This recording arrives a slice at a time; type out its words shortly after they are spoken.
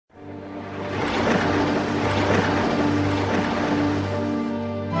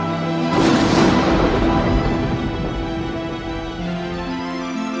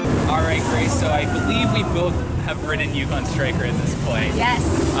both have ridden Yukon Striker at this point. Yes.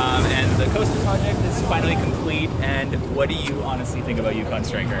 And the coaster project is finally complete. And what do you honestly think about Yukon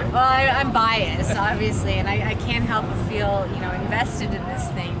Striker? Well, I'm biased, obviously, and I can't help but feel, invested in this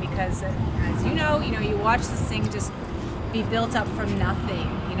thing because, as you know, you watch this thing just be built up from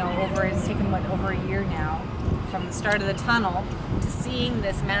nothing. It's taken over a year now, from the start of the tunnel to seeing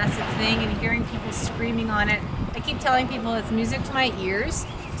this massive thing and hearing people screaming on it. I keep telling people it's music to my ears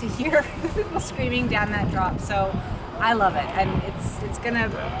to hear people screaming down that drop. So I love it, and it's gonna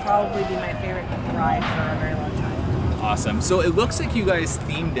probably be my favorite ride for a very long time. Awesome. So it looks like you guys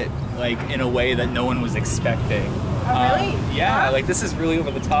themed it in a way that no one was expecting. Oh, really? Yeah, this is really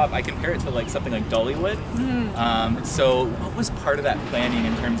over the top. I compare it to something like Dollywood. So what was part of that planning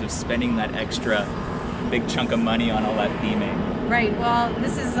in terms of spending that extra big chunk of money on all that theming? Right, well,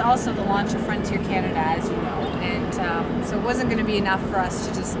 this is also the launch of Frontier Canada, as you know, and so it wasn't going to be enough for us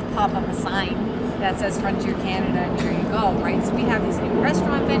to just pop up a sign that says Frontier Canada and here you go, right? So we have these new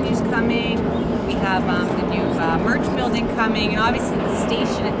restaurant venues coming, we have the new merch building coming, and obviously the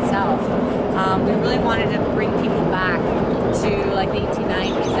station itself. We really wanted to bring people back to the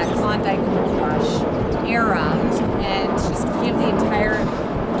 1890s, that Klondike Gold Rush era, and just give the entire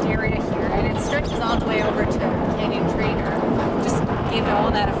area here, and it stretches all the way over to Canyon Trader. Just give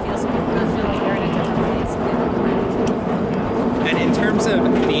all that a feel so people really feel like they're in a different place. And in terms of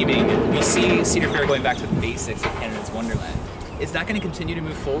theming, we see Cedar Fair going back to the basics of Canada's Wonderland. Is that going to continue to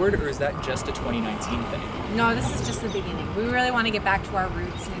move forward, or is that just a 2019 thing? No, this is just the beginning. We really want to get back to our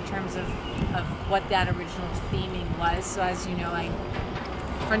roots in terms of what that original theming was. So as you know,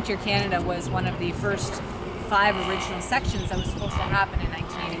 Frontier Canada was one of the first 5 original sections that was supposed to happen in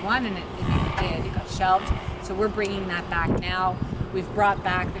 1981, and it never did. It got shelved. So we're bringing that back now. We've brought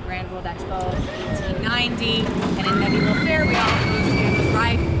back the Grand World Expo of 1890, and in Medieval Fair we also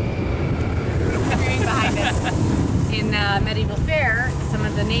ride behind us. In Medieval Fair, some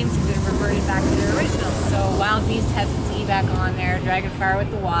of the names have been reverted back to their originals. So Wild Beast has its E back on there, Dragonfire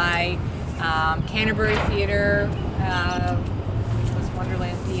with the Y, Canterbury Theatre, which was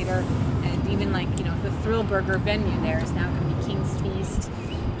Wonderland Theatre, and even the Thrill Burger venue there is now going to be King's Feast.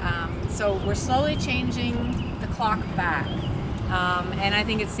 So we're slowly changing the clock back, and I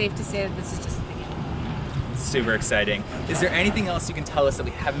think it's safe to say that this is just the beginning. Super exciting. Is there anything else you can tell us that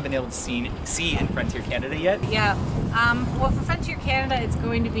we haven't been able to see in Frontier Canada yet? Yeah. Well, for Frontier Canada, it's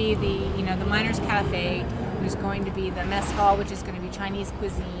going to be the Miners Cafe. There's going to be the mess hall, which is going to be Chinese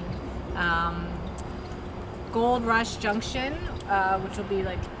cuisine. Gold Rush Junction, which will be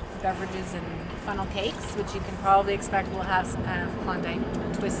beverages and funnel cakes, which you can probably expect will have some kind of Klondike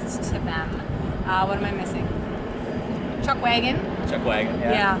twists to them. What am I missing? Chuck Wagon. Chuck Wagon,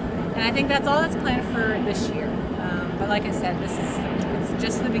 yeah. Yeah, and I think that's all that's planned for this year. But like I said, it's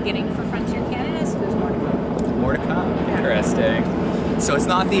just the beginning for Frontier Canada, so there's more to come. More to come. Yeah. Interesting. So it's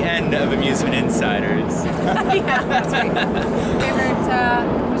not the end of Amusement Insiders. Yeah, that's right.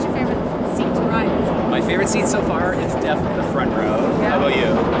 What's your favorite seat to ride? My favorite seat so far is definitely the front row. Yeah. How about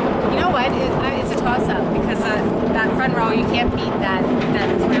you? You know what? It's a toss-up because that front row, you can't beat that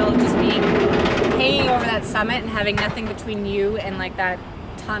thrill of just hanging over that summit and having nothing between you and that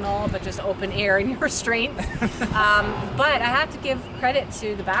tunnel, but just open air and your restraints. But I have to give credit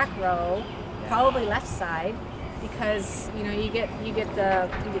to the back row, probably left side, because you get the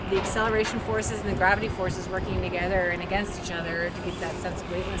acceleration forces and the gravity forces working together and against each other to give that sense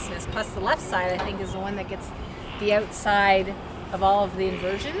of weightlessness. Plus the left side, I think, is the one that gets the outside of all of the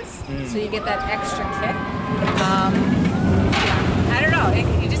inversions, so you get that extra kick. I don't know,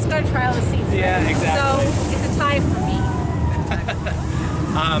 you just gotta try all the seats. Yeah, exactly. So it's a tie for me.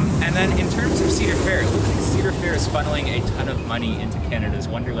 And then in terms of Cedar Fair, it looks like Cedar Fair is funneling a ton of money into Canada's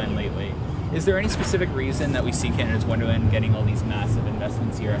Wonderland lately. Is there any specific reason that we see Canada's Wonderland getting all these massive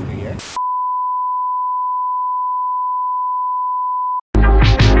investments year after year?